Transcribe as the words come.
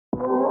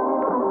Hello,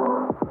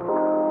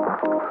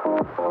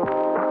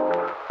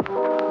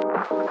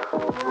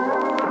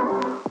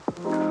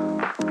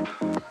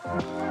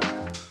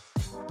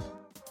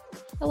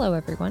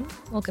 everyone.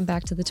 Welcome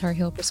back to the Tar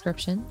Heel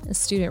Prescription, a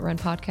student-run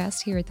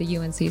podcast here at the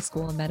UNC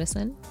School of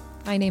Medicine.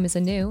 My name is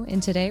Anu,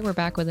 and today we're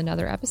back with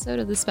another episode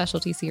of the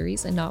specialty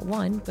series, and not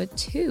one, but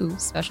two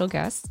special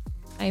guests.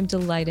 I am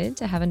delighted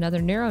to have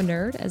another neuro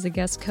nerd as a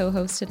guest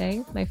co-host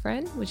today. My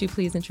friend, would you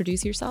please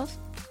introduce yourself?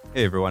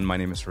 Hey everyone, my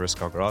name is Faris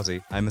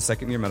Kalgarazi. I'm a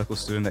second-year medical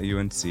student at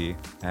UNC,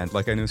 and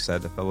like Anu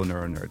said, a fellow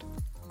neuro nerd.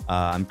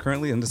 I'm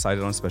currently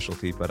undecided on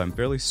specialty, but I'm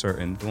fairly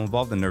certain it will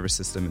involve the nervous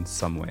system in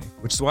some way,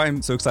 which is why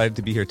I'm so excited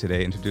to be here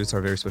today and introduce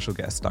our very special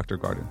guest, Dr.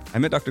 Garden. I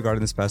met Dr.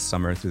 Garden this past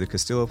summer through the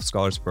Castillo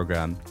Scholars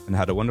Program and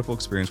had a wonderful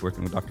experience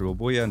working with Dr.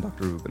 Wilbuya and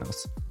Dr.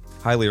 Rubinos.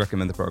 Highly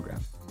recommend the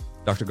program.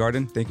 Dr.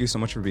 Garden, thank you so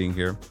much for being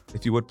here.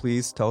 If you would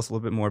please tell us a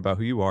little bit more about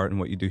who you are and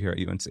what you do here at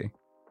UNC.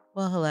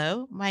 Well,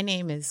 hello. My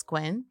name is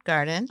Gwen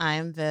Garden.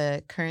 I'm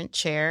the current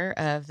chair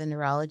of the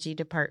Neurology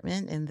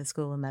department in the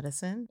School of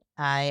Medicine.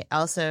 I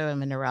also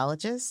am a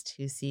neurologist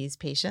who sees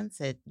patients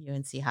at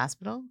UNC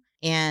Hospital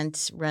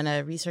and run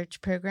a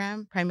research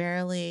program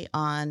primarily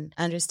on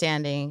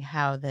understanding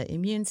how the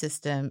immune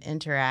system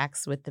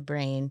interacts with the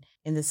brain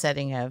in the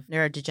setting of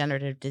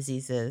neurodegenerative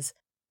diseases.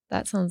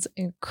 That sounds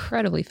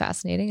incredibly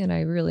fascinating, and I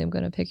really am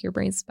going to pick your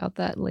brains about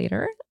that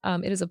later.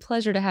 It is a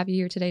pleasure to have you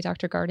here today,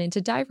 Dr. Garden. To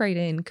dive right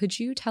in, could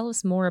you tell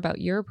us more about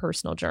your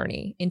personal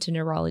journey into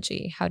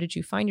neurology? How did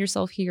you find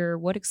yourself here?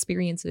 What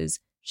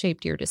experiences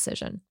shaped your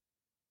decision?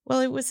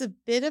 Well, it was a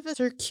bit of a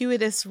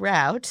circuitous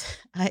route.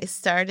 I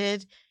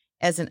started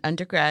as an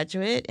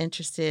undergraduate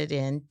interested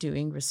in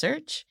doing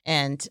research,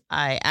 and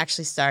I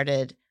actually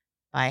started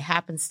by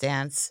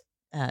happenstance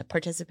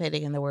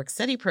participating in the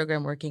work-study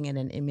program working in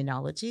an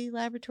immunology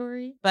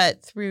laboratory.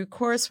 But through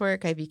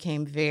coursework, I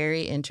became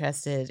very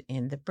interested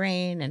in the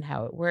brain and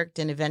how it worked,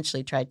 and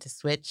eventually tried to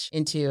switch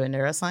into a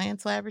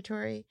neuroscience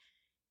laboratory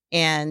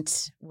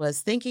and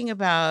was thinking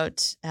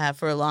about,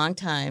 for a long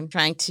time,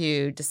 trying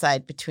to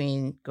decide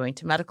between going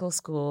to medical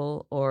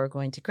school or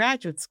going to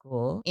graduate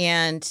school,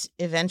 and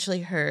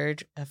eventually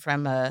heard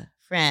from a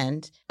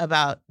friend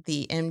about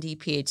the MD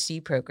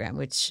PhD program,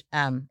 which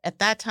at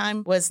that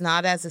time was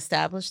not as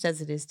established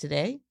as it is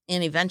today,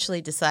 and eventually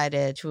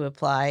decided to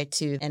apply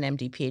to an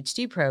MD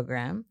PhD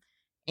program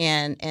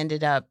and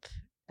ended up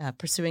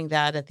pursuing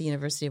that at the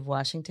University of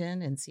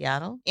Washington in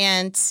Seattle,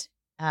 and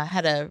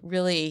had a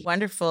really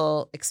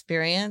wonderful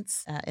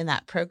experience in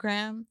that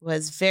program,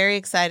 was very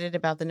excited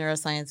about the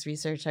neuroscience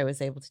research I was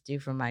able to do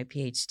for my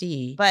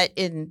PhD. But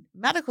in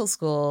medical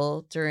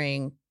school,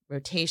 during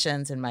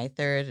rotations in my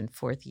third and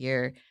fourth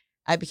year,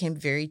 I became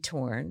very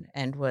torn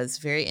and was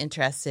very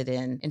interested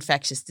in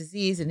infectious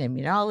disease and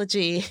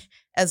immunology,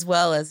 as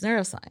well as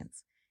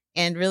neuroscience,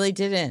 and really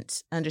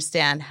didn't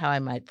understand how I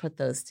might put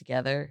those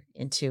together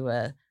into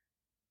a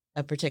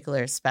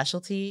particular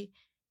specialty.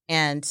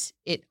 And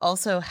it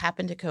also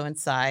happened to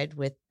coincide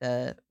with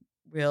the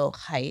real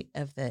height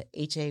of the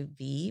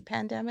HIV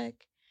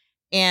pandemic,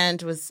 and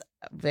was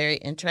very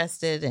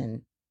interested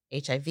in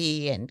HIV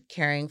and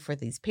caring for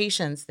these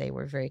patients. They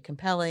were very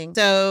compelling.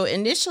 So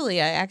initially,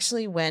 I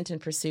actually went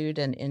and pursued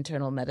an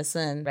internal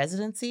medicine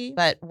residency.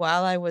 But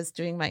while I was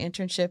doing my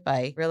internship,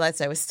 I realized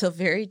I was still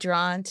very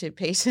drawn to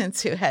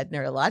patients who had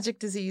neurologic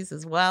disease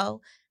as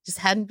well. Just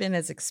hadn't been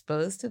as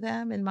exposed to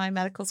them in my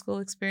medical school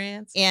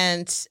experience.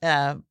 And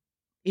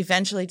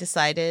eventually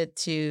decided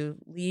to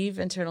leave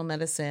internal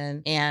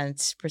medicine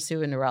and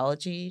pursue a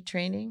neurology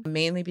training,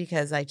 mainly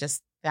because I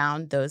just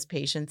found those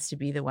patients to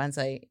be the ones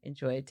I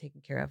enjoyed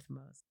taking care of the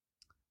most.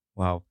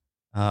 Wow.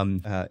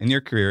 In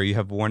your career, you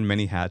have worn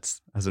many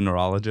hats as a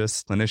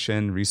neurologist,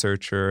 clinician,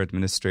 researcher,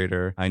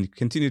 administrator, and you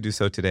continue to do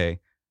so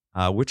today.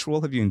 Which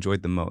role have you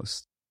enjoyed the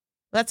most?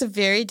 That's a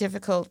very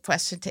difficult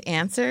question to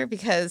answer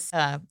because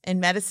in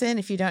medicine,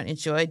 if you don't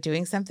enjoy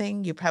doing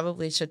something, you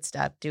probably should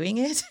stop doing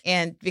it.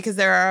 And because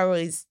there are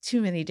always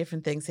too many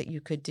different things that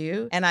you could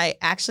do. And I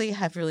actually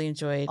have really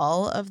enjoyed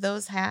all of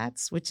those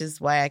hats, which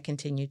is why I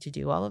continue to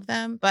do all of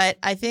them. But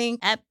I think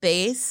at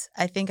base,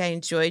 I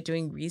enjoy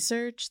doing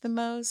research the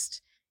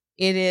most.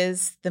 It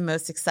is the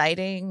most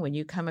exciting when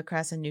you come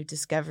across a new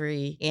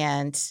discovery.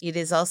 And it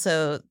is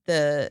also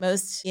the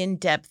most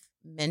in-depth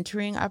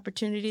mentoring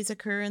opportunities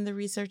occur in the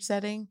research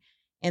setting.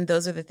 And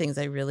those are the things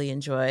I really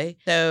enjoy.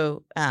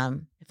 So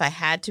if I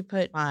had to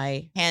put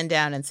my hand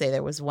down and say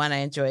there was one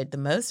I enjoyed the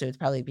most, it would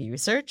probably be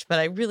research. But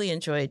I really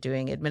enjoy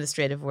doing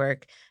administrative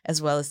work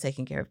as well as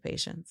taking care of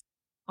patients.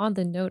 On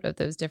the note of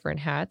those different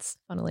hats,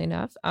 funnily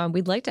enough,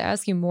 we'd like to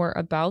ask you more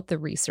about the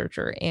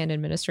researcher and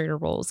administrator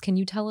roles. Can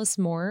you tell us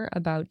more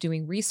about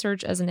doing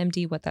research as an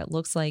MD, what that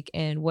looks like,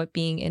 and what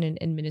being in an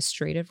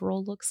administrative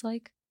role looks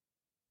like?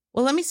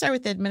 Well, let me start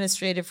with the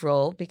administrative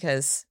role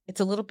because it's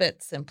a little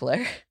bit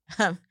simpler.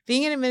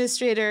 Being an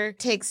administrator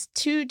takes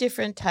two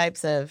different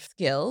types of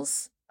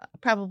skills,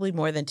 probably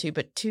more than two,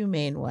 but two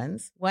main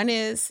ones. One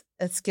is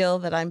a skill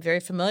that I'm very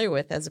familiar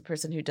with as a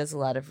person who does a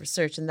lot of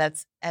research, and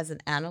that's as an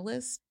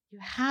analyst. you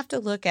have to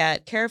look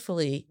at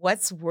carefully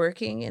what's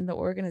working in the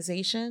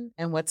organization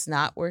and what's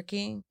not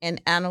working,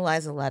 and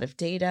analyze a lot of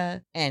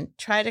data and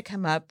try to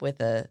come up with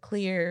a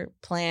clear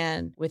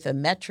plan with a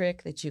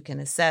metric that you can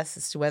assess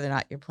as to whether or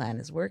not your plan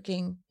is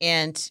working.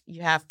 And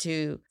you have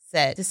to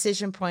set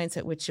decision points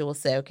at which you will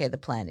say, okay, the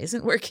plan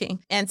isn't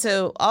working. And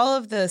so all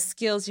of the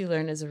skills you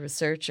learn as a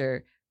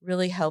researcher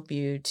really help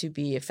you to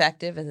be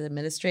effective as an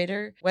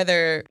administrator,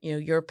 whether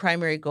your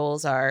primary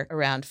goals are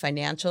around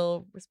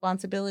financial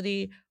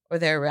responsibility or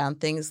they're around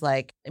things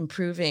like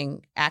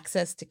improving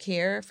access to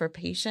care for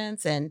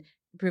patients and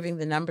improving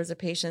the numbers of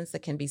patients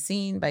that can be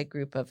seen by a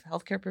group of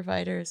healthcare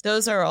providers.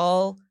 Those are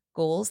all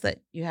goals that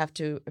you have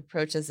to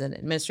approach as an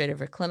administrative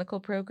or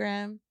clinical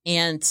program.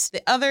 And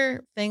the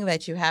other thing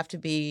that you have to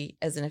be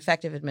as an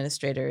effective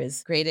administrator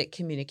is great at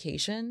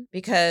communication,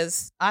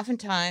 because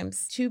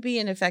oftentimes to be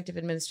an effective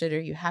administrator,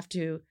 you have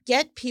to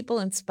get people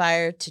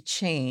inspired to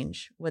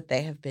change what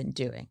they have been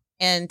doing.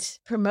 And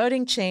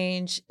promoting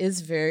change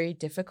is very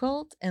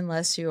difficult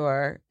unless you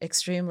are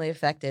extremely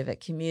effective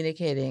at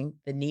communicating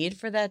the need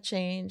for that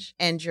change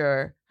and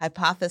your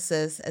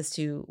hypothesis as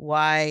to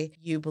why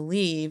you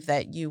believe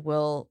that you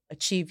will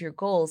achieve your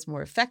goals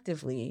more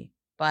effectively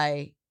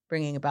by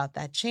bringing about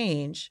that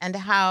change, and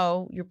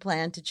how your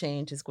plan to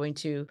change is going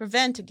to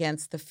prevent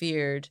against the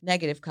feared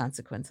negative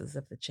consequences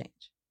of the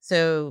change.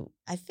 So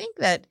I think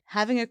that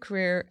having a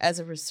career as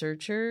a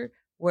researcher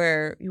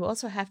where you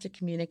also have to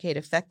communicate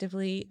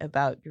effectively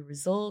about your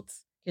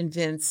results,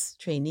 convince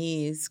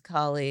trainees,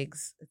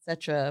 colleagues,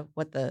 etc.,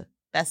 what the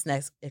best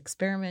next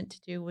experiment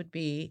to do would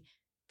be,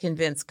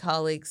 convince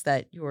colleagues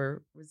that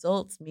your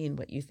results mean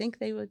what you think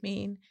they would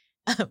mean.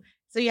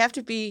 So you have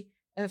to be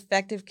an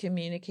effective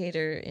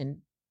communicator in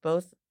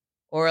both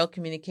oral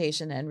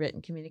communication and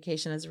written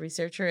communication as a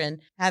researcher,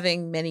 and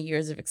having many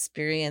years of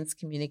experience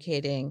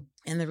communicating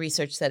in the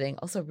research setting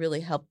also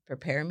really helped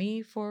prepare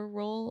me for a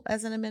role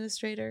as an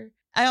administrator.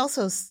 I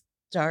also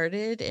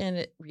started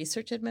in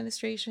research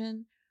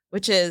administration,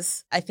 which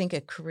is, I think,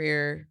 a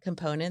career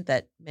component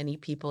that many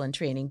people in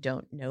training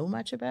don't know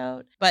much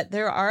about. But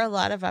there are a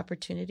lot of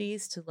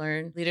opportunities to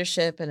learn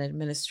leadership and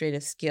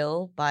administrative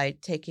skill by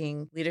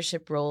taking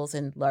leadership roles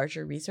in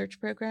larger research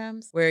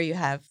programs where you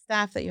have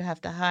staff that you have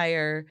to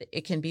hire.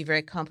 It can be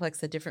very complex,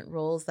 the different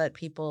roles that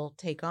people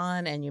take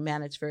on, and you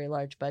manage very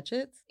large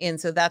budgets. And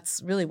so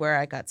that's really where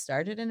I got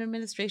started in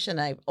administration.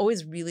 I've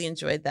always really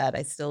enjoyed that.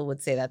 I still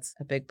would say that's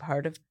a big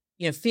part of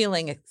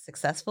feeling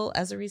successful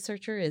as a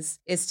researcher is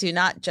to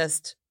not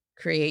just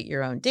create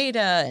your own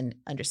data and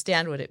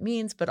understand what it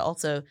means, but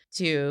also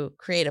to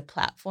create a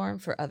platform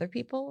for other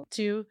people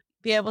to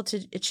be able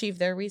to achieve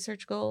their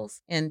research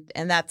goals. And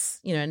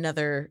that's,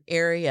 another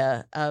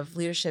area of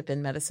leadership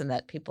in medicine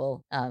that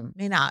people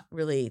may not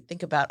really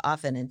think about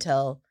often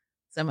until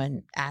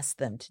someone asks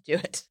them to do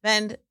it.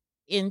 Then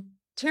in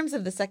terms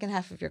of the second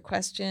half of your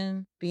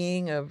question,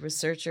 being a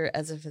researcher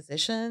as a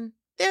physician,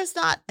 there's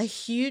not a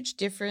huge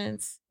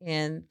difference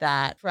in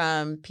that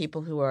from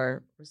people who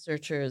are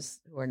researchers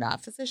who are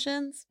not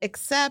physicians,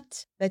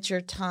 except that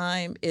your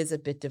time is a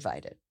bit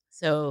divided.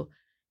 So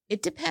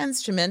it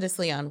depends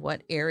tremendously on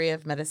what area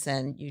of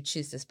medicine you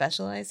choose to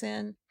specialize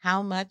in,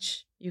 how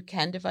much you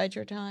can divide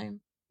your time.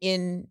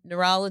 In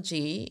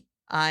neurology,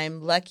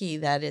 I'm lucky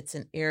that it's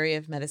an area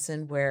of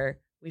medicine where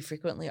we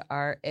frequently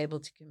are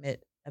able to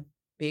commit a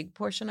big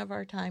portion of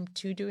our time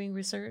to doing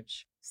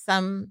research.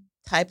 Some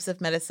types of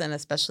medicine,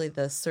 especially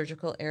the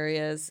surgical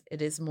areas,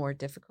 it is more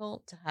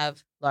difficult to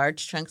have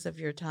large chunks of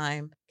your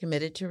time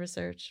committed to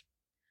research.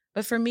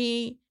 But for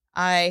me,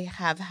 I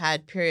have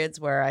had periods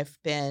where I've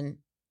been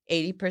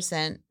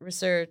 80%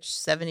 research,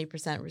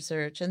 70%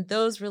 research, and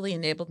those really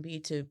enabled me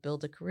to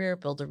build a career,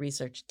 build a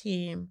research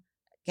team,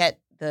 get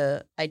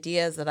the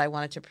ideas that I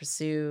wanted to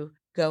pursue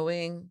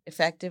going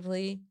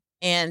effectively.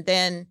 And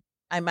then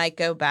I might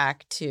go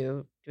back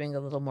to doing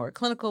a little more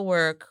clinical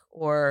work,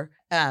 or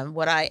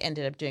what I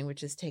ended up doing,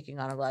 which is taking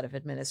on a lot of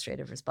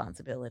administrative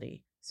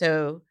responsibility.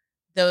 So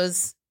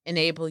those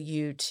enable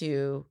you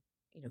to,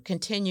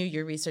 continue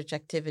your research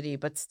activity,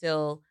 but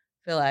still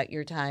fill out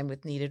your time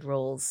with needed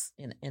roles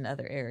in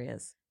other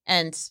areas.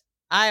 And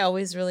I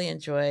always really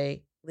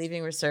enjoy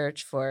leaving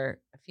research for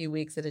a few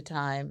weeks at a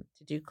time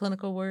to do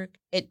clinical work.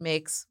 It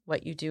makes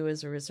what you do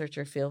as a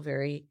researcher feel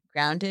very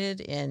grounded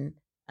in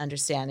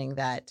understanding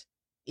that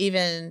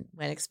even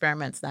when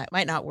experiments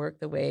might not work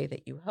the way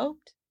that you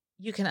hoped,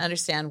 you can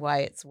understand why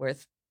it's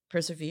worth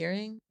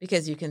persevering,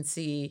 because you can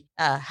see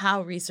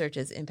how research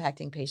is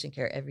impacting patient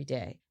care every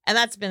day. And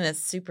that's been a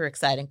super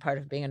exciting part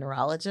of being a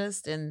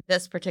neurologist in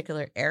this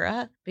particular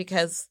era,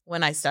 because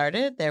when I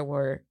started, there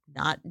were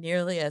not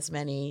nearly as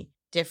many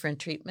different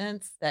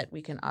treatments that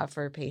we can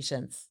offer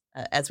patients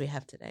as we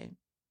have today.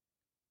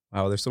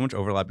 Wow, there's so much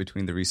overlap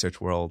between the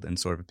research world and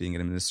sort of being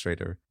an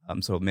administrator.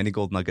 So many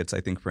gold nuggets,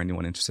 I think, for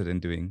anyone interested in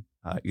doing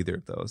either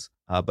of those.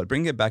 But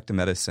bringing it back to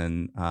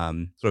medicine,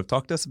 sort of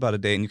talk to us about a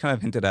day, and you kind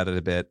of hinted at it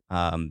a bit,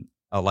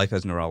 a life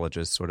as a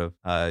neurologist, sort of.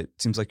 It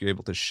seems like you're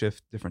able to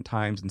shift different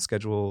times and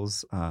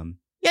schedules.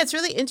 Yeah, it's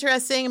really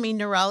interesting. I mean,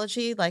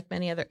 neurology, like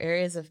many other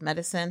areas of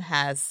medicine,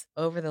 has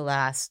over the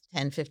last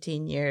 10,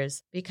 15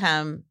 years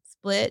become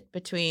split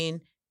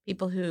between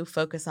people who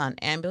focus on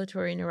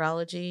ambulatory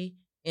neurology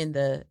in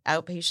the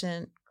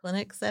outpatient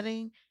clinic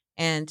setting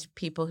and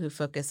people who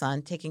focus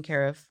on taking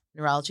care of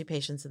neurology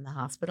patients in the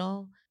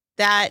hospital.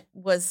 That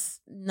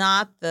was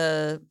not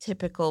the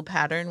typical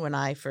pattern when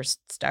I first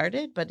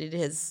started, but it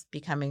is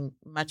becoming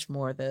much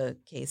more the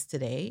case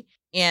today.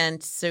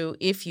 And so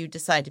if you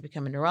decide to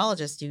become a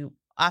neurologist, you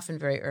often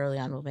very early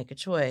on will make a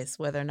choice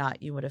whether or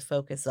not you want to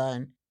focus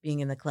on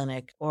being in the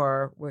clinic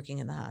or working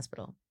in the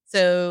hospital.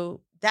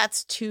 So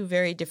that's two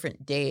very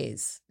different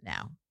days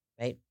now,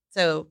 right?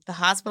 So the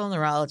hospital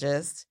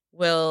neurologist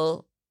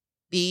will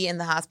be in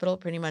the hospital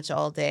pretty much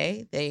all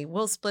day. They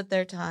will split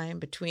their time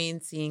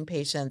between seeing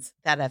patients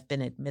that have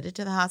been admitted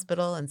to the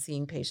hospital and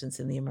seeing patients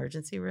in the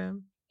emergency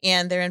room.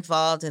 And they're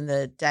involved in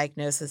the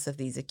diagnosis of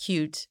these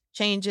acute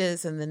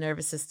changes in the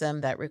nervous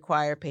system that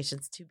require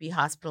patients to be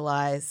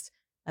hospitalized,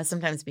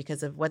 sometimes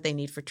because of what they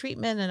need for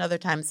treatment, and other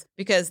times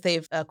because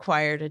they've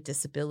acquired a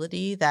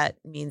disability that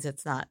means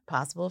it's not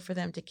possible for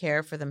them to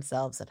care for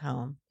themselves at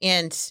home.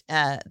 And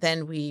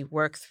then we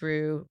work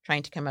through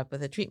trying to come up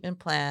with a treatment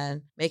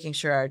plan, making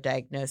sure our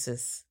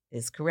diagnosis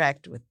is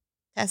correct with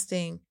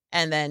testing,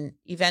 and then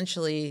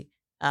eventually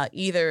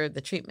either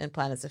the treatment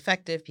plan is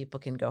effective, people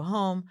can go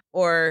home,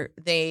 or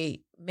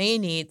they may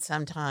need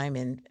some time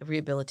in a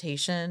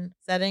rehabilitation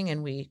setting,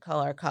 and we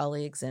call our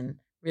colleagues in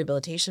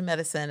rehabilitation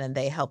medicine, and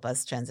they help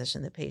us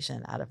transition the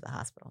patient out of the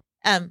hospital.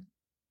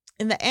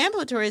 In the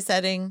ambulatory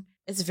setting,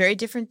 it's a very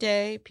different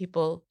day.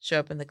 People show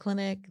up in the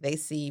clinic. They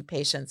see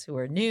patients who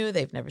are new,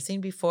 they've never seen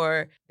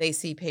before. They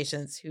see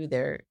patients who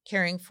they're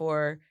caring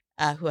for,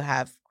 who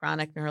have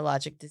chronic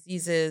neurologic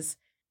diseases.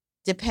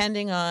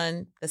 Depending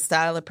on the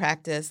style of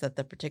practice that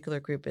the particular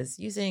group is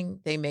using,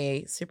 they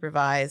may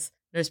supervise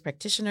nurse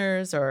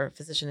practitioners or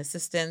physician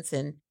assistants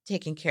in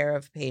taking care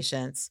of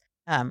patients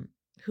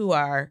who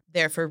are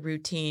there for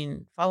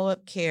routine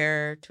follow-up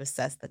care to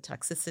assess the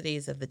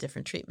toxicities of the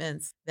different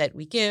treatments that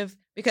we give.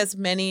 Because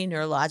many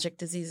neurologic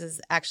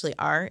diseases actually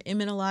are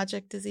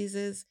immunologic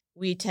diseases,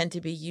 we tend to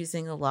be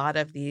using a lot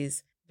of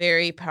these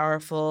very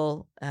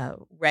powerful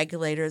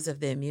regulators of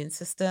the immune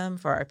system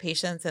for our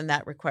patients, and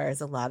that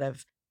requires a lot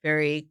of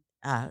very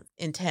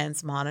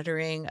intense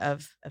monitoring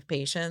of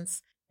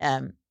patients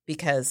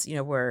because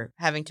we're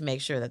having to make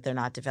sure that they're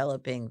not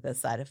developing the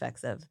side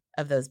effects of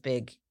those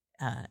big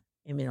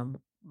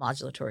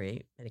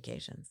immunomodulatory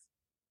medications.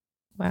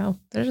 Wow,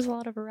 there's a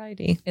lot of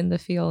variety in the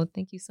field.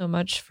 Thank you so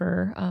much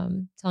for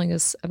telling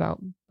us about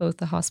both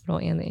the hospital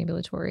and the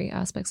ambulatory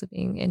aspects of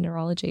being in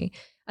neurology.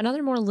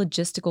 Another more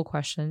logistical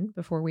question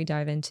before we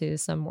dive into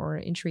some more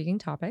intriguing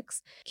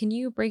topics. Can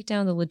you break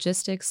down the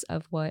logistics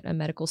of what a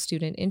medical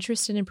student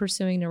interested in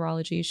pursuing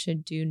neurology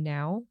should do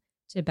now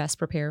to best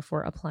prepare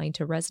for applying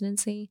to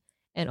residency?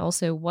 And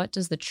also, what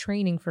does the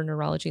training for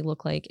neurology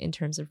look like in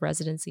terms of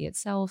residency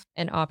itself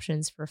and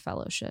options for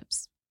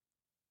fellowships?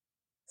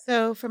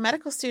 So, for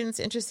medical students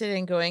interested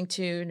in going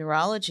to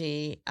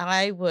neurology,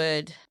 I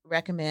would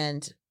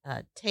recommend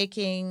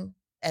taking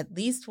at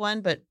least one,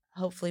 but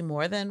hopefully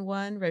more than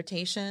one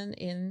rotation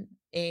in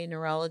a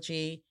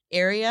neurology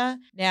area.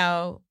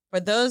 Now, for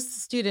those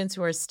students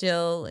who are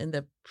still in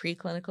the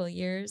preclinical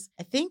years,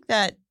 I think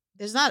that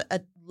there's not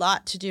a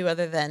lot to do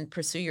other than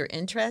pursue your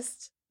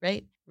interests,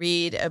 right?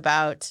 Read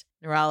about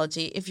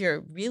neurology. If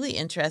you're really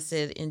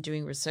interested in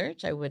doing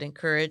research, I would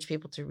encourage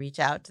people to reach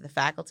out to the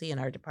faculty in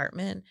our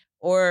department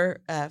or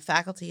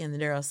faculty in the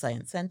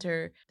Neuroscience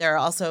Center. There are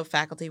also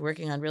faculty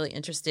working on really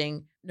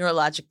interesting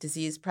neurologic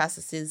disease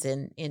processes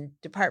in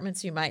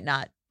departments you might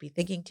not be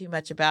thinking too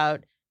much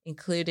about,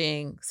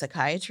 including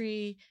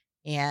psychiatry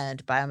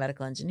and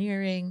biomedical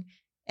engineering.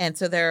 And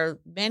so there are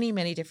many,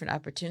 many different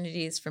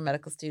opportunities for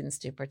medical students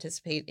to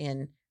participate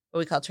in what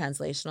we call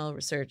translational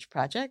research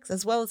projects,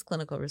 as well as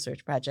clinical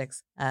research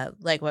projects,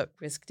 like what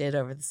Risk did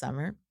over the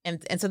summer.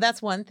 And so that's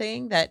one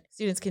thing that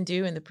students can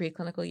do in the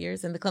preclinical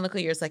years. In the clinical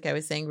years, like I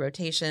was saying,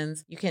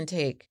 rotations, you can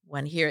take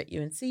one here at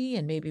UNC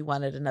and maybe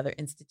one at another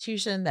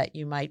institution that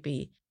you might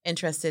be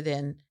interested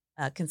in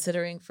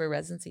considering for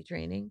residency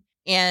training.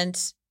 And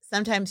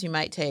sometimes you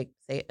might take,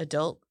 say,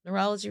 adult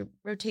neurology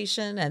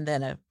rotation and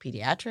then a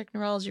pediatric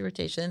neurology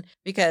rotation,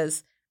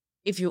 because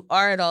if you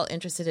are at all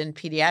interested in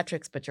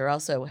pediatrics, but you're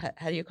also,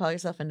 how do you call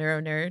yourself, a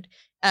neuro nerd?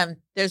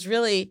 There's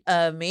really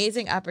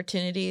amazing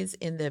opportunities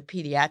in the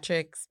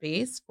pediatric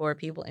space for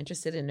people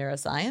interested in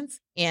neuroscience.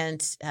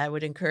 And I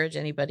would encourage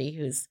anybody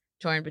who's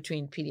torn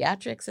between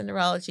pediatrics and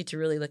neurology to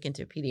really look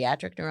into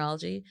pediatric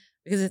neurology,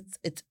 because it's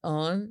its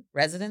own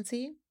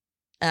residency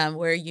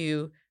where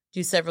you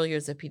do several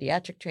years of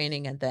pediatric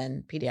training and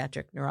then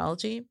pediatric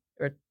neurology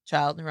or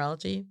child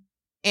neurology.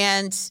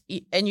 And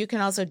you can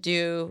also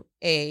do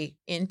a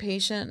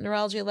inpatient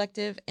neurology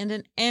elective and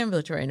an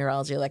ambulatory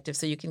neurology elective,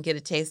 so you can get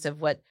a taste of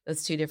what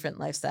those two different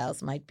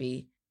lifestyles might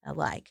be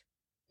like.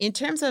 In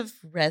terms of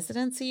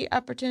residency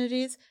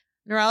opportunities,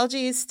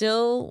 neurology is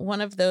still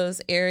one of those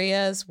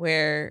areas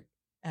where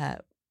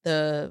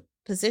the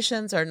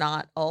positions are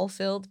not all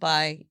filled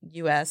by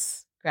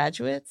U.S.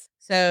 graduates.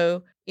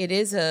 So it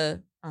is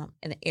an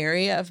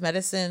area of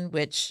medicine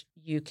which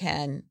you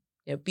can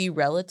be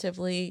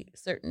relatively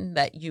certain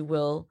that you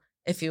will,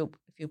 if you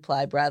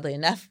apply broadly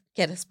enough,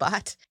 get a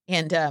spot.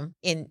 And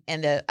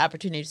the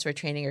opportunities for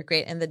training are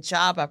great, and the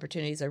job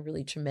opportunities are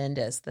really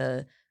tremendous.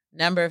 The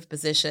number of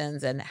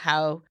positions and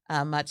how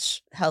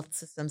much health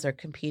systems are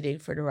competing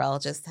for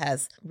neurologists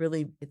has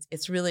really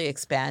it's really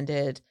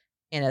expanded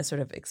in a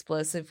sort of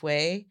explosive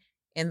way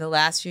in the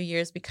last few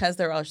years because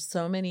there are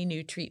so many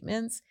new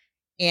treatments,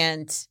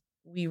 and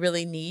we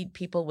really need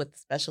people with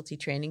specialty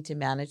training to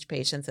manage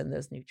patients and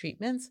those new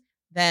treatments.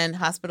 Then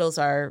hospitals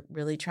are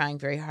really trying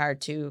very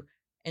hard to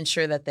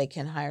ensure that they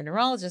can hire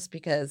neurologists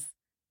because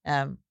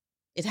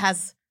it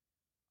has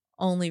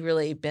only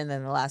really been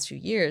in the last few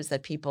years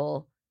that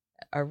people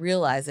are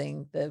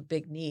realizing the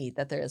big need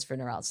that there is for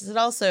neurologists. And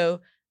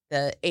also,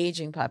 the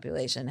aging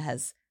population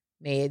has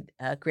made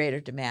a greater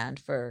demand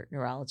for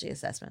neurology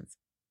assessments.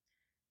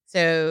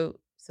 So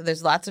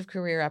there's lots of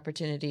career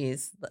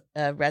opportunities.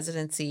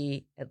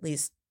 Residency, at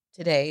least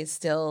today, is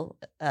still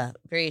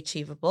very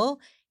achievable,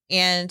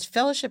 and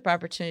fellowship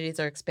opportunities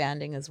are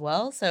expanding as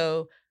well.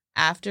 So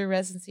after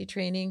residency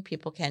training,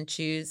 people can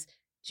choose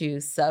to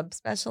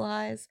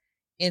subspecialize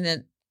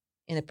in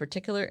a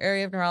particular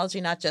area of neurology,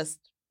 not just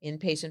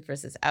inpatient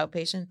versus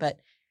outpatient, but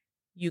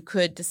you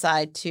could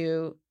decide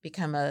to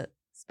become a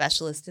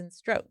specialist in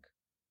stroke.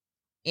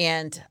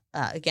 And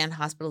again,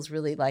 hospitals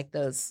really like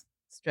those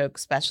stroke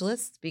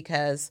specialists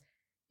because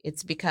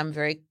it's become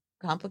very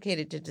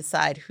complicated to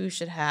decide who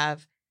should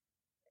have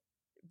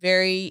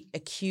very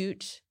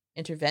acute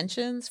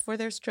interventions for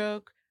their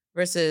stroke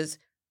versus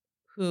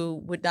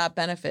who would not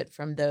benefit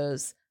from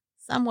those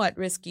somewhat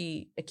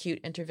risky acute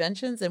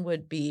interventions and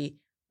would be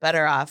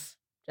better off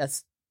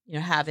just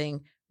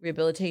having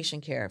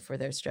rehabilitation care for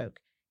their stroke.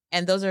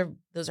 And those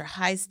are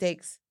high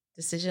stakes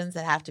decisions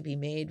that have to be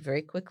made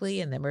very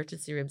quickly in the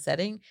emergency room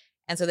setting.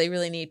 And so they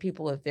really need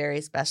people with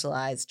very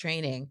specialized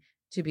training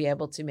to be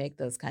able to make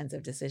those kinds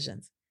of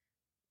decisions.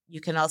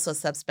 You can also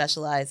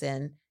subspecialize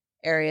in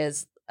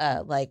areas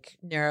like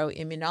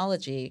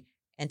neuroimmunology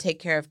and take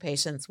care of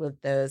patients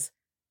with those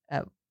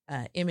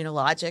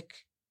immunologic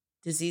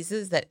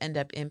diseases that end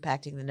up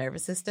impacting the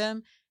nervous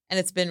system. And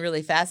it's been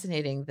really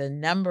fascinating. The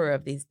number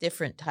of these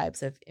different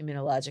types of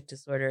immunologic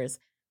disorders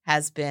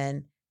has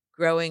been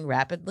growing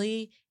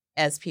rapidly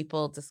as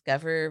people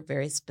discover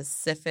very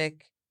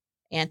specific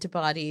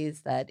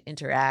antibodies that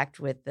interact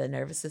with the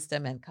nervous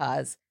system and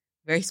cause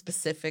very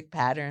specific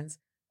patterns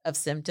of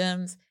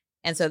symptoms.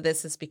 And so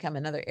this has become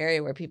another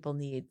area where people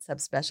need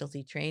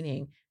subspecialty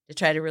training to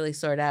try to really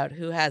sort out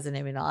who has an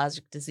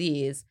immunologic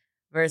disease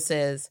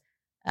versus,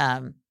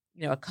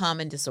 a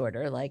common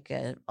disorder like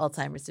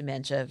Alzheimer's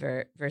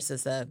dementia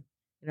versus a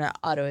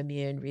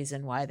autoimmune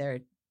reason why they're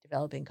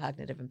developing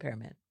cognitive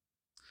impairment.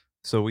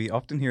 So we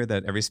often hear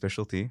that every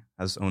specialty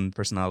has its own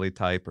personality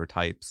type or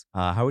types.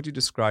 How would you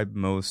describe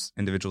most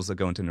individuals that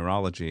go into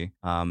neurology?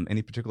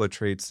 Any particular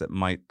traits that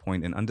might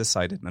point an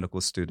undecided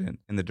medical student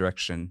in the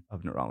direction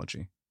of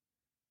neurology?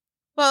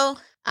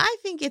 Well, I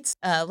think it's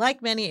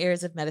like many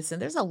areas of medicine,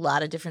 there's a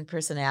lot of different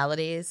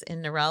personalities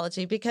in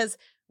neurology because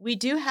we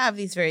do have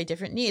these very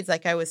different needs.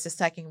 Like I was just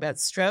talking about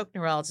stroke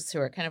neurologists who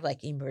are kind of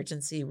like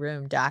emergency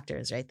room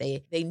doctors, right?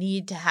 They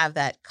need to have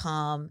that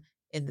calm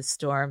in the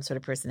storm sort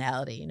of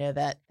personality,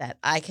 that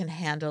I can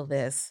handle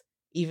this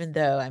even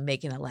though I'm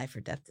making a life or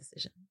death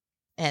decision.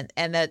 And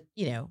that,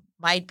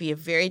 might be a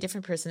very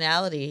different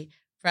personality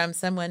from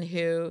someone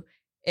who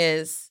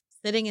is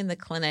sitting in the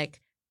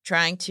clinic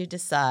trying to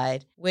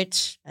decide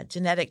which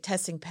genetic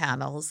testing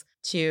panels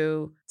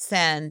to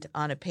send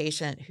on a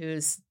patient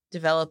who's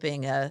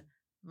developing a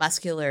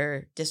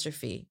muscular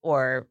dystrophy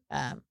or,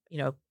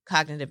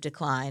 cognitive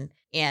decline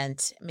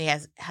and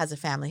has a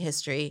family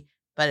history,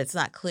 but it's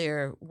not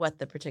clear what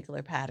the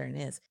particular pattern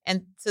is.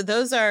 And so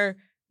those are,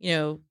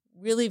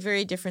 really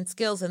very different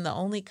skills. And the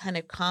only kind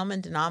of common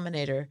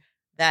denominator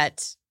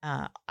that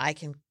I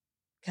can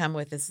come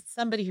with is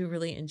somebody who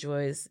really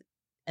enjoys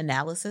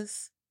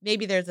analysis.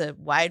 Maybe there's a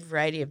wide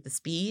variety of the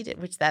speed at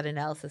which that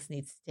analysis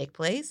needs to take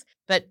place,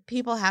 but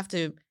people have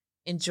to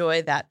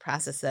enjoy that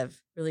process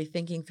of really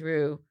thinking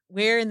through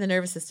where in the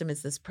nervous system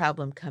is this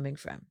problem coming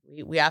from.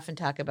 We often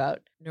talk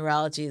about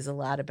neurology is a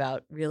lot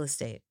about real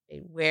estate.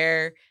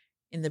 Where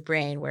in the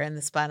brain, where in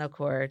the spinal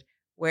cord,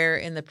 where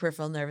in the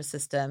peripheral nervous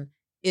system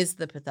is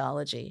the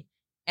pathology?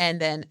 And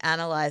then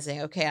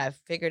analyzing, okay, I've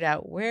figured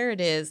out where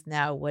it is.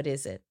 Now, what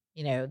is it?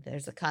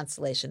 There's a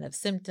constellation of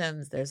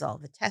symptoms. There's all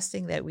the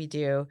testing that we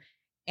do.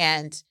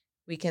 And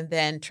we can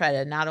then try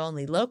to not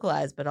only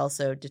localize, but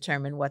also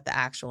determine what the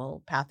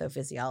actual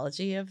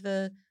pathophysiology of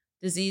the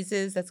disease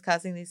is that's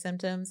causing these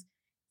symptoms.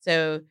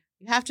 So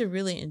you have to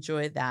really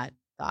enjoy that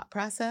thought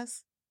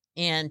process.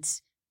 And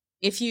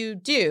if you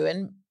do,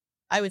 and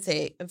I would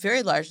say a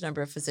very large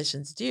number of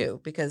physicians do,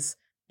 because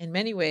in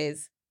many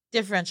ways,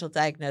 differential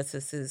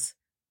diagnosis is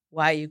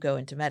why you go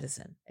into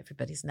medicine.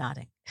 Everybody's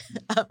nodding.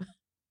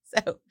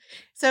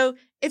 So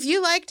if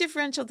you like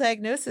differential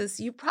diagnosis,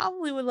 you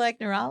probably would like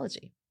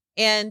neurology.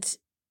 And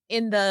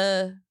in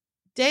the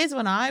days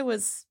when I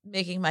was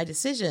making my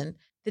decision,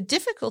 the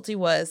difficulty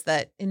was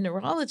that in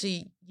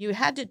neurology, you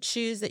had to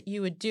choose that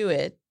you would do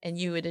it and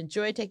you would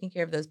enjoy taking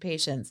care of those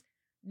patients,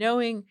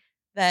 knowing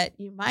that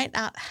you might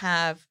not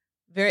have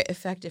very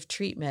effective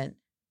treatment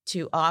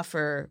to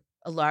offer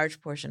a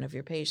large portion of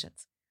your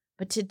patients.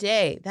 But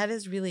today, that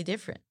is really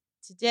different.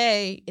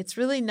 Today, it's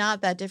really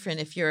not that different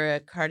if you're a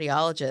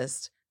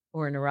cardiologist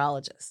or a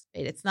neurologist.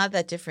 Right? It's not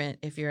that different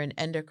if you're an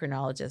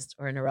endocrinologist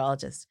or a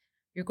neurologist.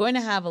 You're going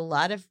to have a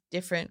lot of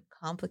different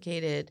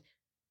complicated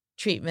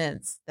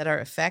treatments that are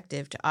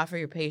effective to offer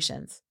your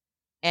patients.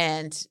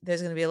 And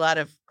there's going to be a lot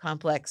of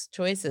complex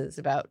choices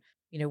about,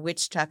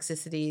 which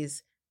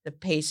toxicities the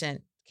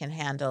patient can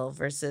handle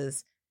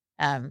versus,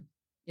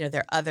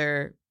 their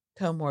other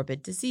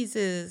comorbid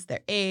diseases,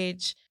 their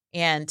age,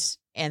 and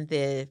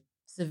the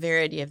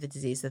severity of the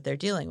disease that they're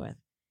dealing with.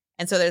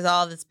 And so there's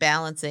all this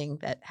balancing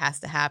that has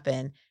to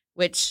happen,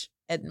 which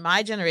at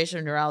my generation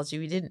of neurology,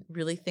 we didn't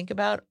really think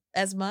about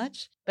as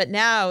much. But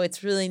now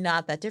it's really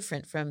not that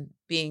different from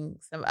being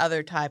some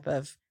other type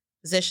of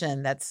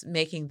physician that's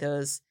making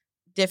those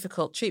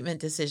difficult treatment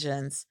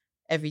decisions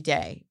every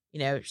day.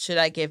 Should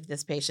I give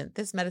this patient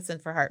this medicine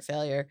for heart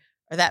failure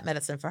or that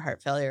medicine for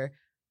heart failure?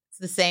 It's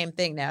the same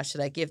thing now. Should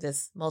I give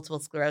this multiple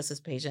sclerosis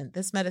patient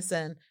this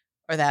medicine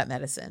or that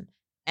medicine?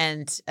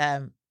 And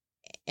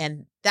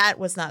that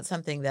was not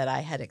something that I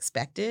had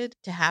expected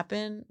to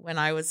happen when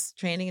I was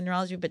training in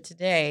neurology. But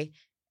today,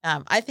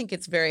 I think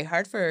it's very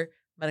hard for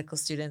medical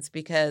students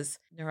because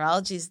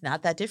neurology is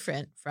not that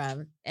different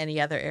from any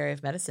other area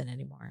of medicine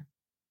anymore.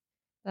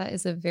 That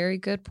is a very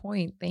good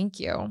point. Thank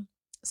you.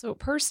 So,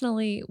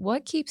 personally,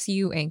 what keeps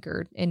you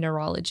anchored in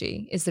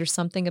neurology? Is there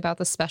something about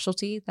the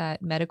specialty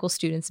that medical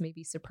students may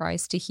be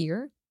surprised to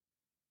hear?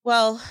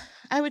 Well,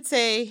 I would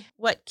say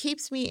what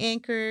keeps me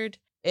anchored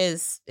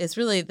is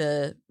really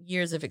the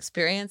years of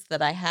experience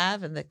that I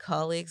have and the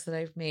colleagues that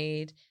I've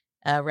made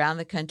around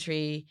the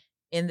country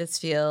in this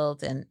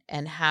field,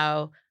 and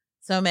how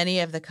so many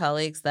of the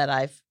colleagues that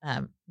I've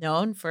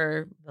known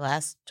for the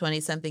last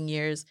 20-something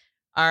years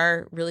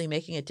are really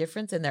making a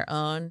difference in their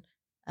own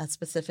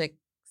specific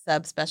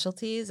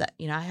subspecialties.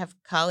 I have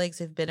colleagues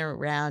who've been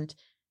around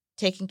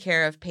taking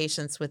care of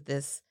patients with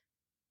this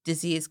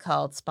disease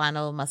called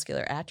spinal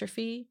muscular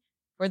atrophy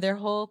for their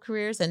whole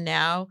careers. And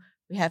now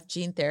we have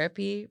gene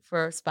therapy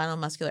for spinal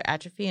muscular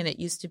atrophy. And it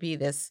used to be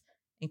this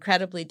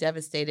incredibly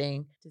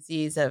devastating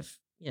disease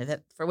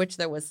that for which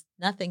there was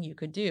nothing you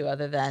could do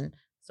other than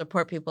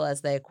support people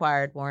as they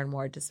acquired more and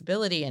more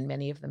disability, and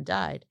many of them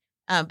died.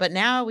 But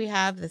now we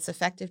have this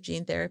effective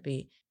gene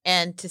therapy.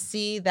 And to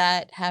see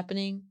that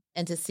happening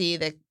and to see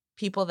the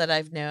people that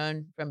I've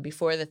known from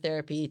before the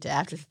therapy to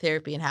after the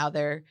therapy and how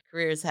their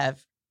careers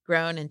have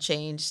grown and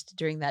changed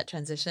during that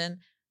transition,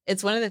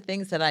 it's one of the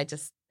things that I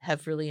just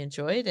have really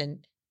enjoyed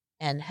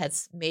and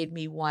has made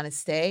me want to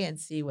stay and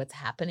see what's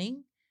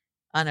happening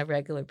on a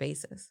regular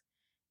basis.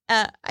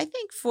 I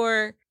think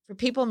for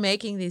people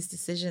making these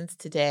decisions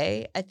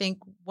today, I think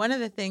one of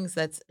the things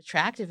that's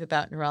attractive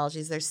about neurology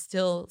is there's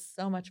still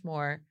so much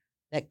more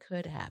that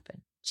could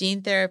happen.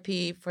 Gene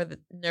therapy for the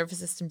nervous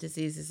system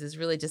diseases is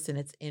really just in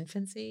its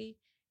infancy,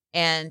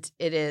 and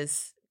it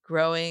is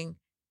growing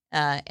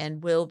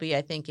and will be,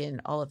 I think,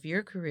 in all of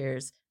your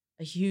careers,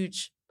 a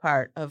huge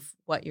part of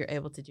what you're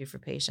able to do for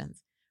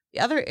patients. The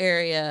other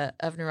area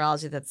of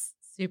neurology that's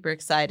super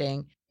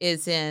exciting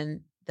is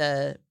in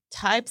the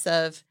types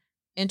of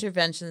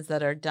interventions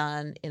that are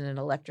done in an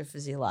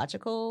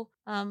electrophysiological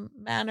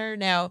manner.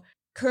 Now,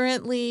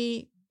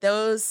 currently,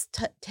 those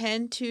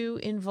tend to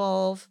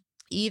involve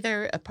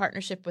either a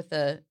partnership with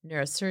a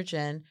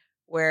neurosurgeon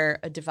where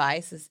a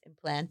device is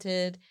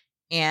implanted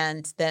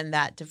and then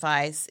that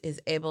device is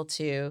able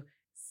to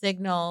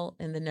signal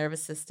in the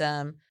nervous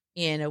system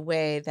in a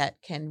way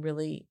that can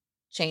really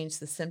change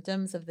the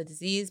symptoms of the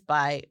disease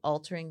by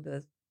altering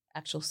the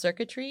actual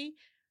circuitry.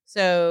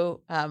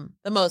 So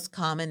the most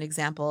common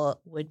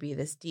example would be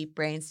this deep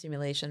brain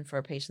stimulation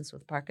for patients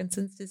with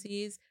Parkinson's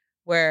disease,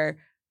 where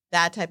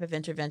that type of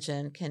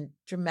intervention can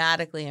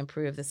dramatically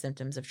improve the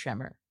symptoms of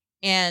tremor.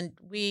 And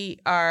we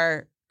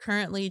are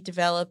currently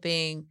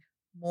developing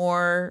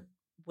more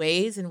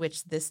ways in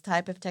which this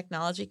type of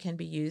technology can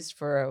be used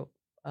for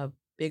a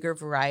bigger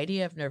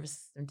variety of nervous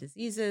system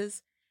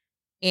diseases,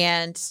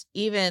 and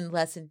even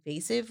less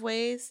invasive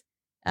ways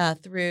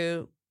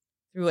through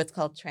what's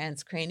called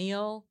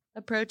transcranial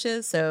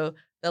approaches. So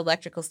the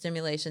electrical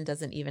stimulation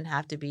doesn't even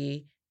have to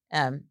be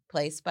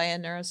placed by a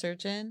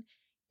neurosurgeon.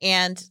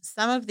 And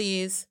some of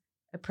these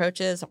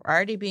approaches are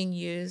already being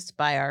used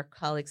by our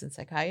colleagues in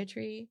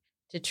psychiatry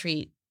to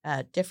treat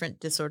different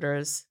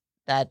disorders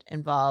that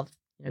involve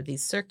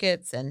these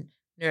circuits and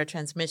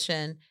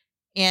neurotransmission.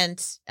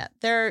 And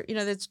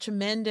there's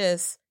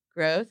tremendous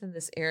growth in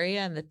this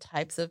area and the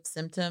types of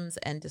symptoms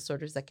and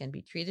disorders that can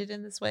be treated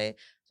in this way.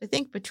 So I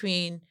think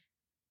between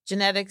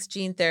genetics,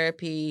 gene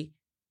therapy,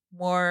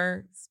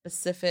 more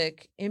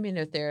specific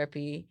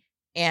immunotherapy,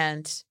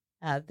 and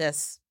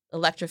this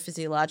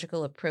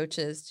electrophysiological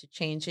approaches to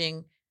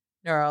changing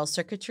neural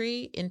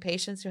circuitry in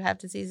patients who have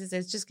diseases.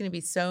 There's just going to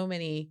be so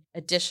many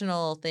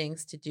additional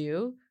things to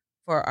do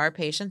for our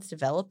patients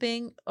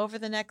developing over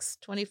the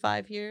next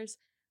 25 years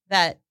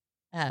that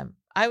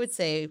I would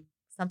say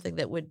something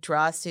that would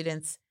draw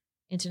students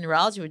into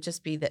neurology would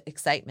just be the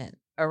excitement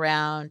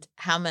around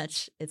how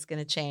much it's going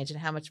to change and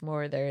how much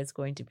more there is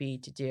going to be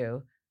to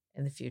do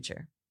in the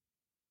future.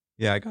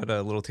 Yeah, I got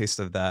a little taste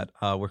of that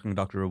working with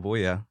Dr.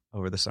 Roboya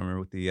over the summer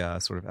with the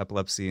sort of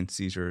epilepsy and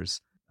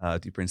seizures,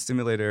 deep brain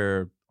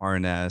stimulator,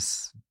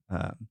 RNS,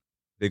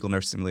 vagal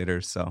nerve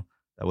stimulators. So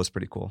that was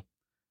pretty cool.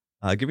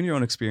 Given your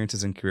own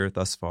experiences and career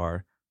thus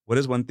far, what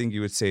is one thing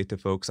you would say to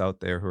folks out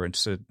there who are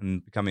interested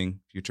in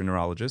becoming future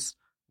neurologists?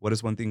 What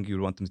is one thing you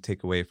would want them to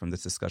take away from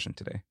this discussion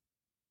today?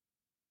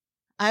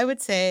 I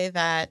would say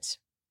that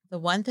the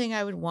one thing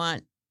I would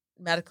want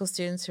medical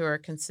students who are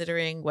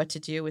considering what to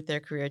do with their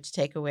career to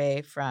take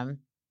away from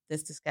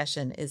this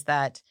discussion is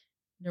that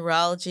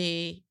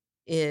neurology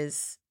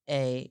is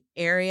a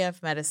area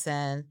of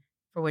medicine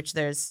for which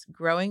there's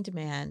growing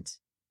demand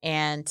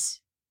and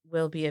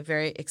will be a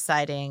very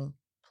exciting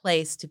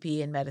place to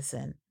be in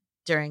medicine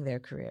during their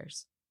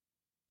careers.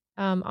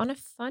 On a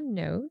fun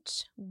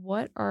note,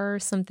 what are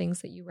some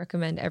things that you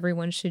recommend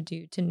everyone should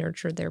do to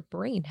nurture their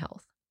brain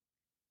health?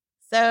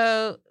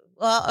 So,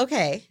 well,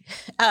 okay.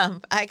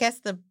 I guess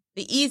the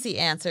easy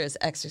answer is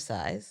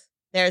exercise.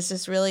 There's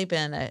just really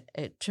been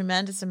a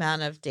tremendous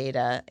amount of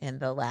data in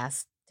the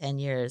last 10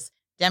 years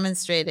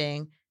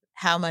demonstrating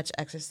how much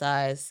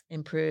exercise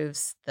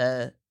improves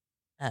the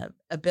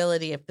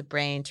ability of the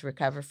brain to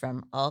recover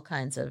from all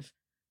kinds of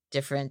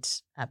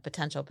different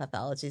potential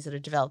pathologies that are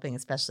developing,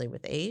 especially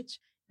with age.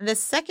 And the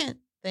second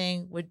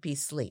thing would be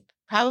sleep.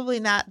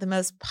 Probably not the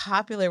most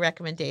popular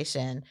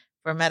recommendation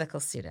for medical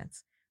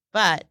students,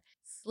 but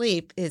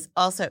sleep is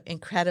also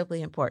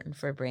incredibly important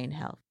for brain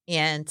health.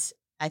 And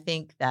I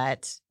think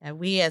that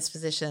we as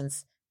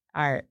physicians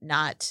are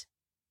not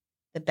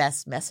the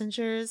best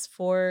messengers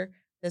for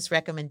this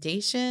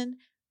recommendation,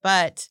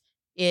 but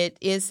it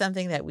is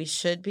something that we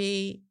should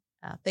be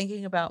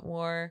thinking about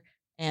more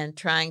and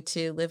trying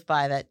to live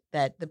by,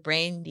 that the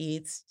brain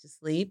needs to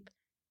sleep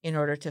in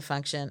order to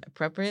function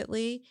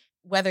appropriately,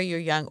 whether you're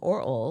young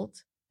or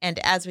old. And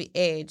as we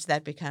age,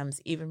 that becomes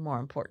even more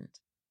important.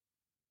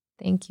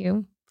 Thank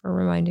you for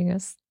reminding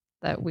us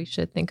that we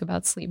should think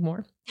about sleep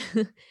more.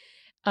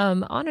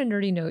 On a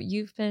nerdy note,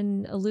 you've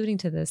been alluding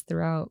to this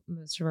throughout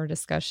most of our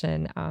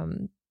discussion.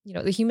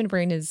 The human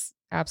brain is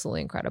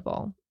absolutely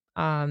incredible.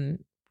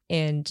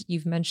 And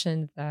you've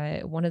mentioned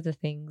that one of the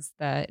things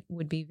that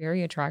would be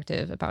very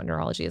attractive about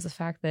neurology is the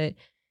fact that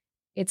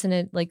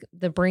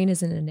the brain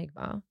is an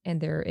enigma and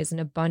there is an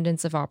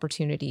abundance of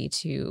opportunity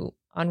to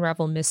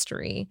unravel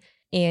mystery.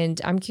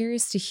 And I'm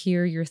curious to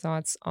hear your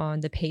thoughts on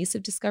the pace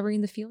of discovery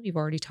in the field. You've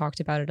already talked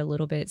about it a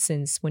little bit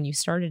since when you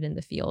started in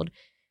the field.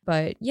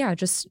 But yeah,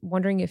 just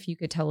wondering if you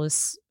could tell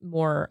us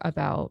more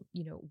about,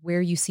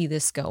 where you see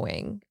this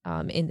going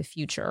in the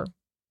future.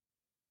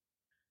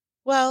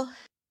 Well,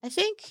 I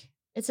think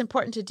it's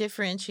important to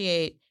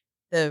differentiate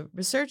the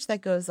research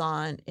that goes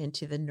on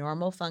into the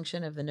normal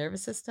function of the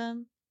nervous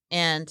system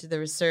and the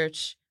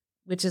research,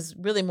 which is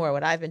really more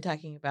what I've been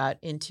talking about,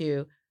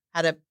 into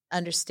how to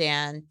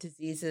understand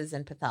diseases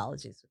and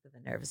pathologies within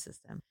the nervous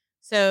system.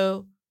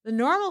 So the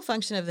normal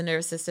function of the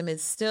nervous system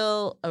is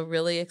still a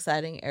really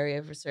exciting area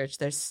of research.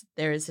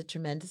 There is a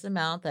tremendous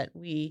amount that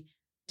we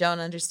don't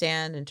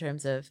understand in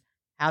terms of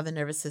how the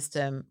nervous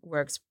system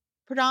works,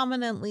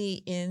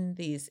 predominantly in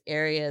these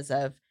areas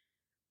of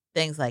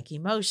things like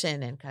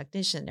emotion and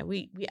cognition. And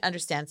we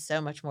understand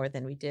so much more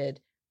than we did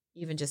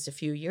even just a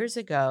few years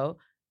ago.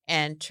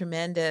 And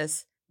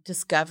tremendous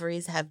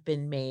discoveries have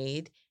been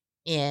made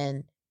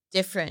in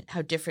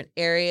how different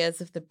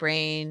areas of the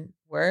brain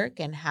work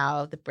and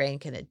how the brain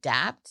can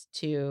adapt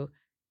to,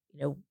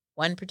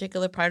 one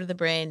particular part of the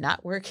brain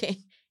not working.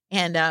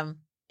 And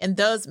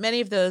those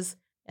many of those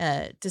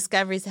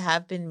discoveries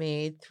have been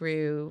made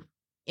through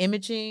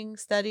imaging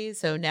studies.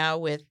 So now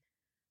with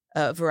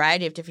a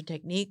variety of different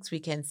techniques, we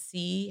can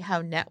see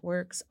how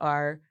networks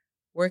are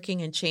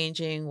working and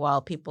changing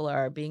while people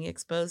are being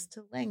exposed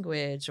to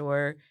language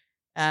or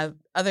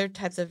other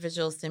types of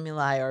visual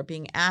stimuli or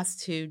being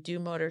asked to do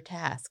motor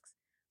tasks.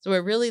 So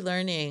we're really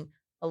learning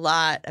a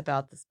lot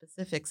about the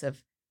specifics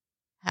of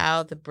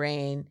how the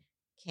brain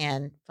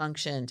can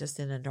function just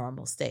in a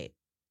normal state.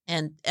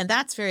 And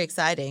that's very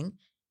exciting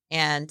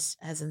and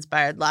has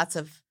inspired lots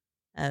of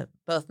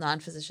both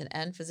non-physician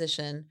and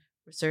physician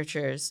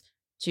researchers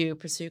to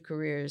pursue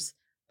careers.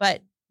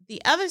 But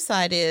the other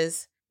side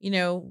is,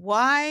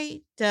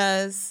 why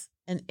does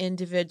an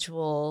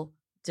individual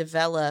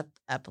develop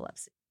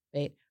epilepsy,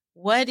 right?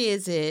 What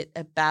is it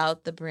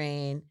about the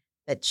brain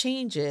that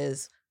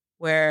changes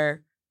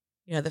where,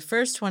 the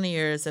first 20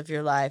 years of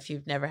your life,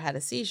 you've never had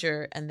a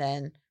seizure, and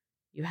then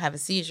you have a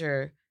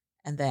seizure,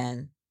 and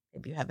then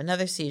maybe you have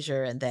another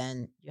seizure, and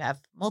then you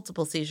have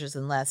multiple seizures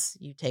unless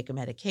you take a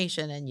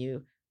medication and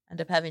you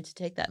end up having to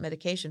take that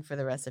medication for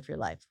the rest of your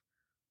life.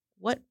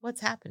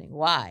 What's happening?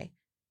 Why?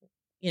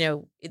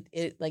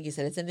 like you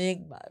said, it's an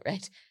enigma,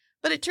 right?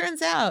 But it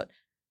turns out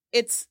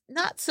it's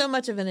not so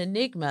much of an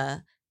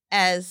enigma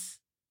as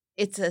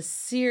it's a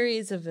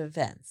series of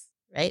events,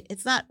 right?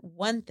 It's not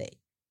one thing,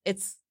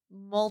 it's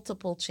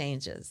multiple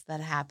changes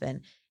that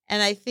happen.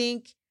 And I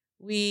think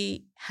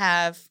we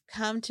have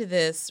come to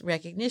this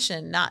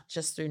recognition, not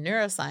just through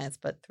neuroscience,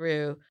 but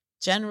through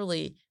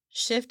generally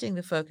shifting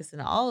the focus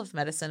in all of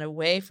medicine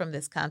away from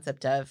this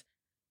concept of,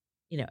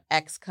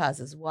 X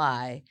causes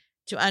Y,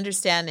 to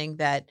understanding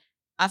that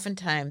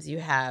oftentimes you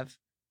have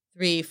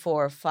three,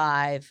 four,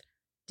 five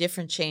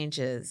different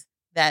changes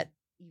that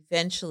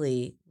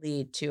eventually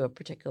lead to a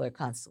particular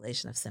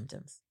constellation of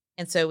symptoms.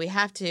 And so we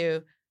have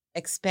to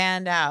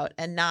expand out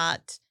and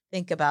not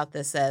think about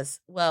this as,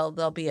 well,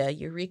 there'll be a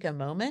eureka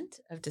moment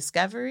of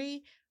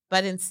discovery,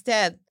 but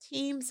instead,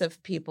 teams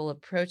of people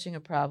approaching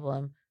a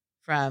problem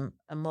from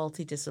a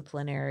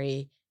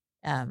multidisciplinary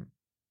um,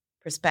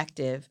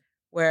 perspective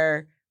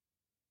where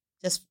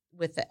just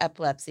with the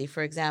epilepsy,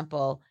 for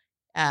example,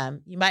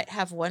 you might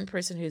have one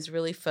person who's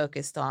really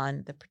focused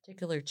on the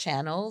particular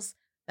channels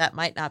that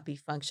might not be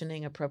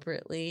functioning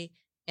appropriately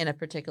in a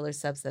particular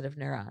subset of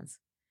neurons.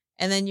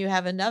 And then you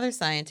have another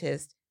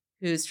scientist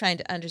who's trying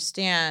to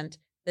understand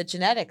the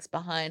genetics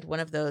behind one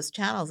of those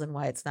channels and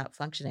why it's not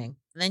functioning.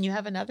 And then you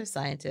have another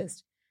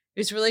scientist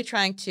who's really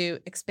trying to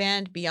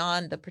expand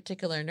beyond the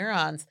particular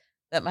neurons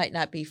that might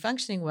not be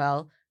functioning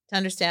well to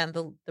understand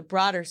the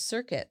broader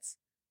circuits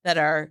that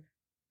are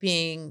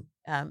being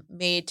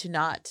made to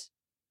not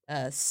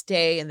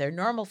stay in their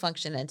normal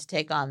function and to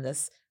take on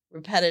this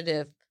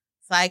repetitive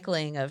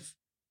cycling of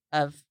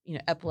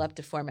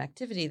epileptiform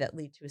activity that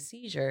lead to a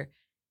seizure,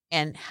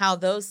 and how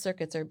those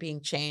circuits are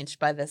being changed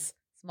by this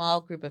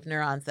small group of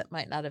neurons that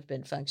might not have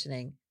been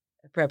functioning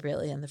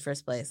appropriately in the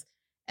first place.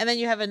 And then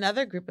you have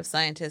another group of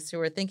scientists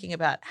who are thinking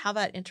about how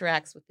that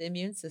interacts with the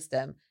immune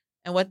system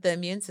and what the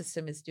immune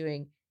system is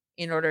doing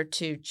in order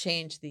to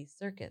change these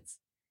circuits.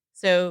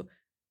 So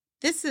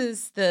this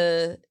is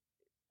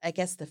I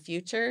guess, the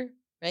future,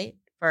 right?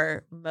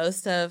 For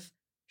most of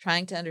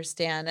trying to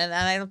understand, and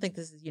I don't think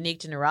this is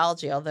unique to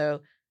neurology, although,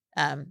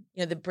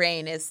 the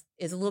brain is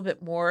a little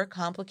bit more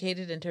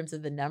complicated in terms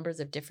of the numbers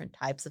of different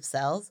types of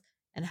cells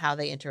and how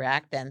they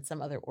interact than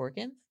some other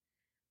organs.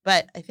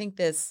 But I think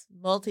this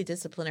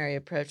multidisciplinary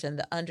approach and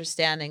the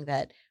understanding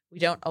that we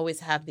don't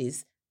always have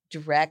these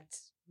direct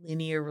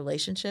linear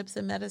relationships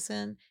in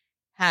medicine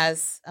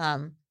has,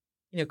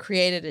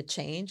 created a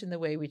change in the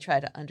way we try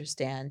to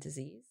understand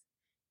disease.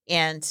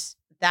 And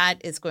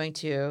that is going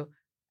to,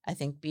 I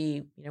think,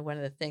 be, one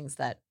of the things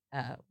that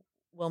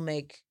will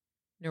make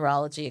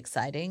neurology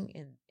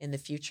exciting in the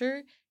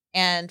future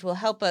and will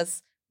help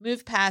us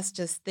move past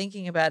just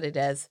thinking about it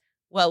as,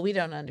 well, we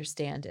don't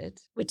understand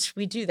it, which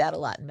we do that a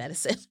lot in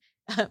medicine.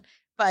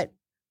 But,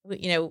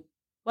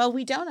 well,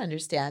 we don't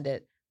understand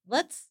it.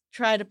 Let's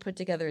try to put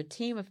together a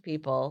team of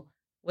people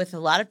with a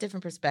lot of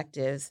different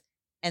perspectives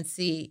and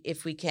see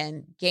if we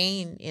can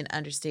gain in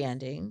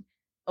understanding,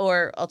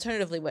 or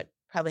alternatively, what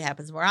probably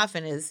happens more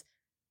often is,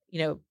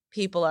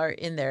 people are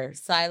in their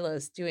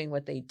silos doing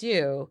what they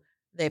do.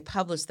 They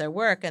publish their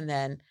work, and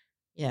then,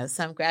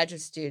 some graduate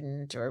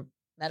student or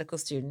medical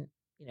student,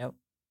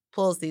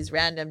 pulls these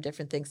random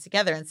different things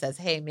together and says,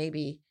 "Hey,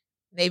 maybe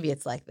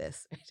it's like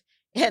this,"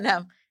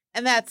 right?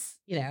 And that's,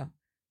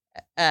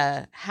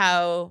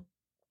 how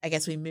I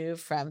guess we move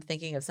from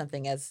thinking of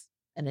something as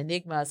an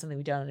enigma, something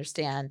we don't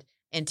understand,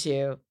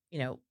 into,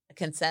 a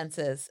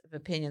consensus of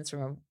opinions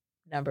from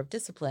a number of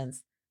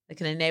disciplines that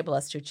can enable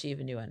us to achieve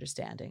a new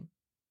understanding.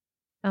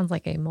 Sounds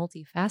like a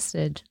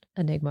multifaceted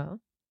enigma,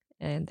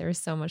 and there's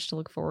so much to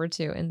look forward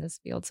to in this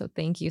field. So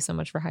thank you so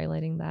much for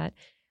highlighting that.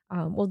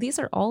 Well, these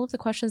are all of the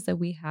questions that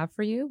we have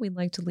for you. We'd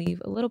like to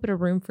leave a little bit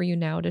of room for you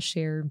now to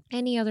share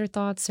any other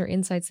thoughts or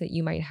insights that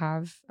you might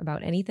have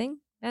about anything: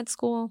 med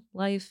school,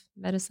 life,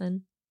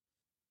 medicine.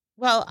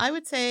 Well, I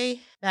would say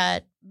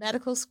that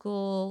medical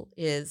school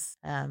is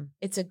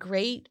it's a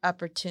great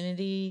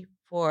opportunity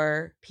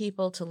for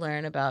people to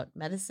learn about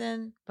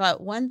medicine. But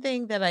one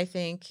thing that I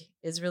think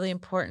is really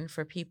important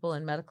for people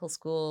in medical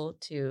school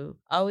to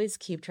always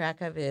keep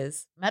track of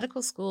is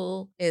medical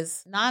school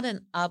is not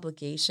an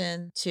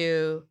obligation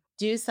to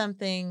do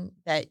something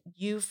that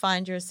you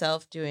find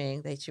yourself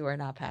doing that you are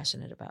not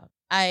passionate about.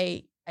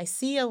 I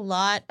see a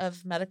lot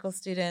of medical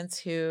students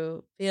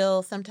who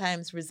feel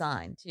sometimes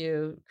resigned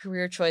to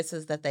career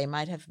choices that they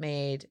might have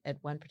made at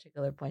one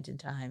particular point in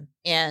time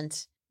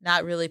and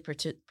not really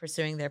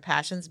pursuing their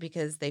passions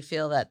because they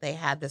feel that they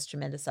had this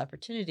tremendous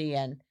opportunity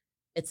and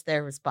it's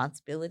their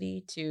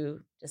responsibility to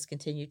just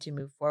continue to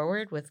move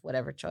forward with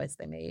whatever choice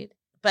they made.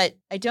 But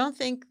I don't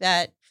think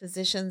that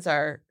physicians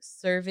are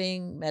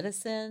serving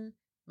medicine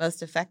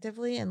most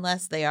effectively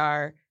unless they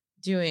are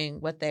doing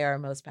what they are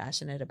most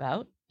passionate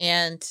about.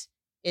 And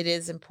it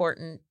is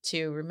important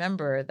to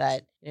remember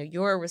that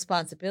your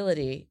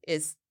responsibility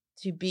is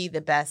to be the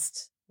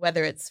best,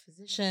 whether it's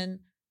physician,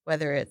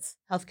 whether it's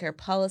healthcare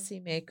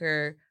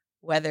policymaker,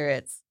 whether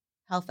it's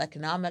health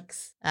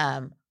economics,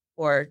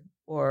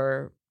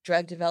 or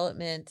drug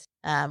development.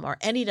 or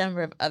any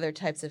number of other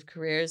types of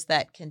careers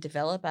that can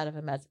develop out of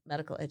a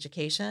medical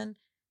education,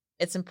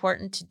 it's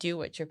important to do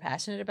what you're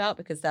passionate about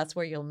because that's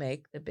where you'll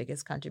make the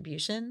biggest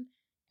contribution,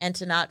 and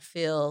to not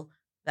feel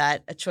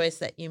that a choice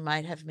that you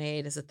might have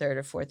made as a third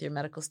or fourth year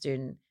medical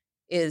student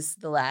is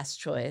the last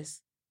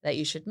choice that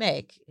you should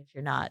make. If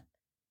you're not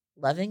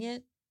loving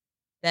it,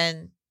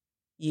 then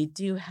you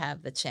do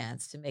have the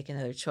chance to make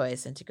another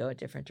choice and to go a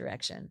different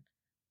direction.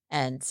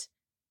 And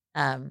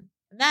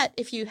that,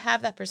 if you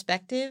have that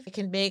perspective, it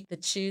can make the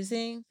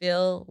choosing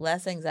feel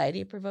less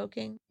anxiety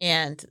provoking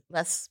and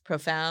less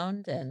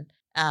profound,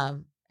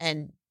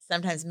 and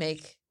sometimes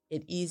make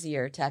it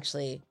easier to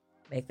actually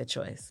make the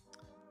choice.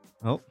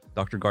 Well,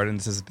 Dr. Garden,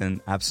 this has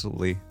been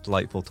absolutely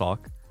delightful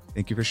talk.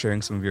 Thank you for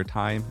sharing some of your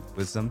time,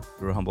 wisdom.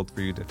 We were humbled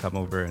for you to come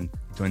over and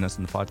join us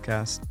in the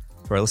podcast.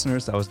 To our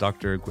listeners, that was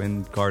Dr.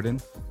 Gwyn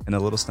Garden and a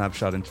little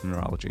snapshot into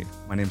neurology.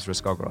 My name is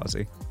Risk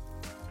Algarazi.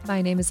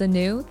 My name is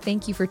Anu.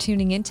 Thank you for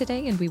tuning in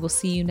today, and we will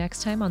see you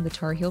next time on the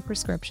Tar Heel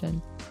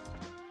Prescription.